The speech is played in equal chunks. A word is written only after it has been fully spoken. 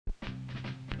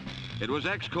It was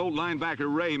ex-Colt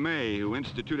linebacker Ray May who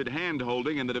instituted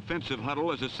hand-holding in the defensive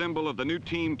huddle as a symbol of the new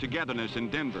team togetherness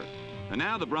in Denver. And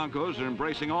now the Broncos are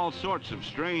embracing all sorts of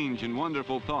strange and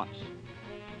wonderful thoughts.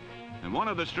 And one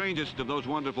of the strangest of those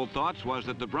wonderful thoughts was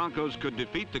that the Broncos could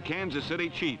defeat the Kansas City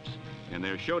Chiefs in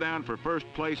their showdown for first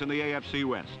place in the AFC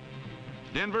West.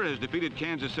 Denver has defeated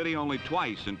Kansas City only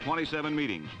twice in 27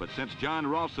 meetings, but since John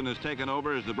Ralston has taken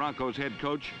over as the Broncos head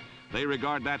coach, they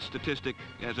regard that statistic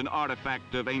as an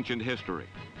artifact of ancient history.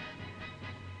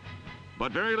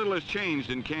 But very little has changed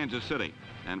in Kansas City,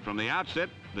 and from the outset,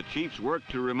 the Chiefs worked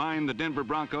to remind the Denver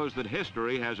Broncos that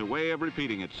history has a way of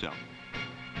repeating itself.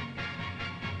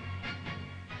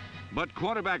 But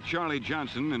quarterback Charlie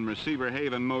Johnson and receiver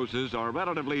Haven Moses are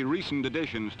relatively recent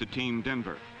additions to Team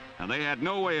Denver, and they had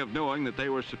no way of knowing that they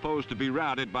were supposed to be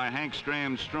routed by Hank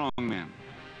Stram's strongmen.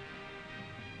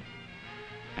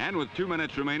 And with 2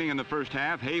 minutes remaining in the first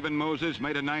half, Haven Moses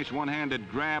made a nice one-handed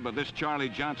grab of this Charlie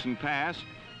Johnson pass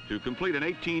to complete an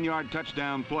 18-yard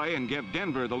touchdown play and give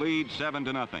Denver the lead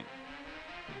 7-0.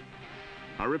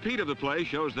 A repeat of the play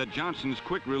shows that Johnson's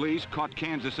quick release caught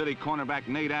Kansas City cornerback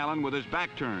Nate Allen with his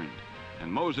back turned,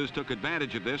 and Moses took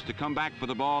advantage of this to come back for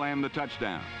the ball and the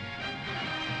touchdown.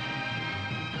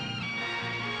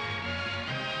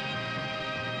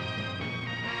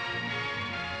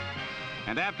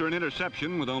 And after an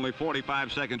interception with only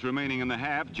 45 seconds remaining in the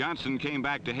half, Johnson came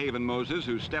back to Haven Moses,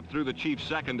 who stepped through the Chiefs'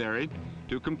 secondary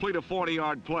to complete a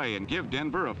 40-yard play and give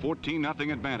Denver a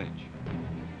 14-0 advantage.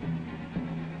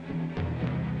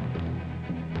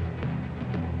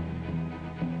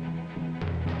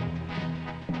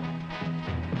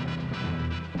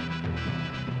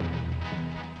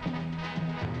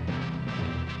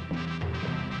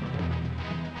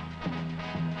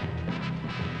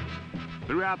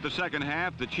 Throughout the second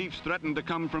half, the Chiefs threatened to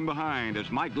come from behind as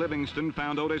Mike Livingston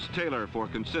found Otis Taylor for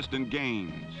consistent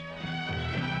gains.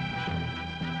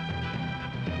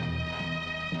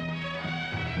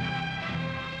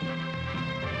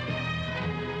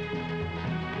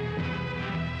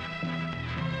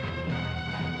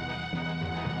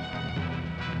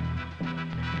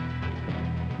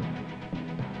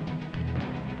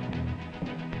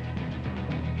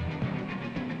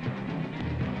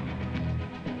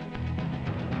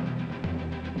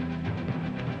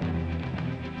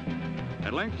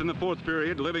 At length in the fourth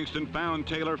period, Livingston found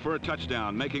Taylor for a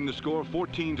touchdown, making the score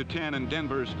 14-10 in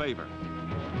Denver's favor.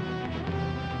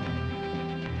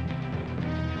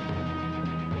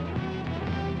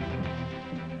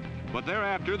 But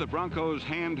thereafter, the Broncos'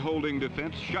 hand-holding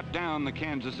defense shut down the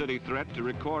Kansas City threat to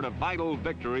record a vital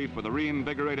victory for the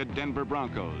reinvigorated Denver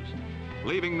Broncos,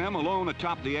 leaving them alone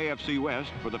atop the AFC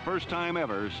West for the first time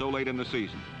ever so late in the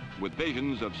season, with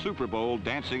visions of Super Bowl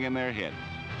dancing in their heads.